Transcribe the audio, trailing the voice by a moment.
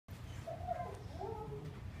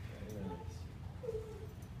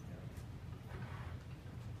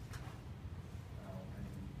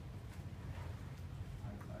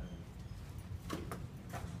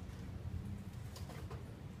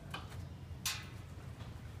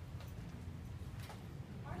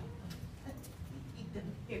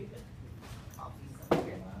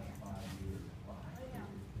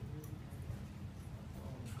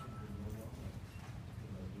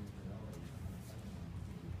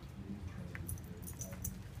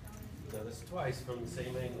this twice from the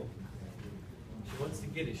same angle. She wants to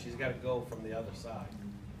get it, she's got to go from the other side.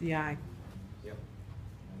 The eye. Yep.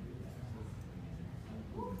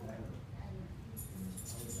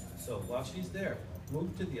 So while she's there,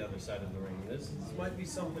 move to the other side of the ring. This might be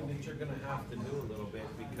something that you're going to have to do a little bit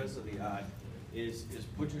because of the eye, is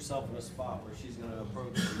put yourself in a spot where she's going to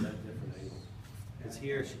approach from that different angle. Because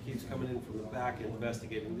here she keeps coming in from the back and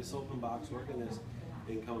investigating this open box, working this,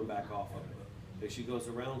 and coming back off of it. If she goes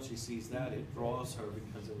around, she sees that, it draws her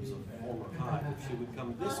because it was a former eye. If she would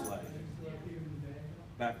come this way,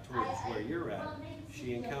 back towards where you're at,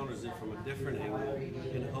 she encounters it from a different angle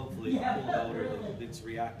and hopefully pull out her that's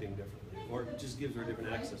reacting differently, or it just gives her a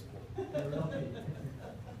different access point.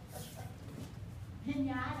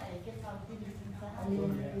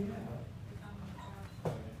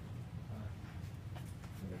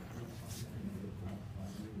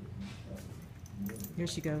 Here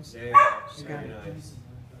she goes. There, She's got very it. nice.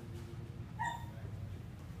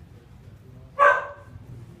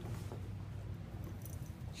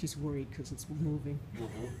 She's worried because it's moving.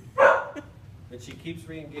 And she keeps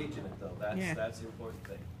re-engaging it though. That's the important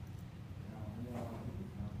thing.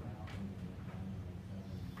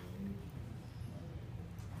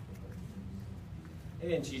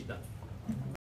 And she's done.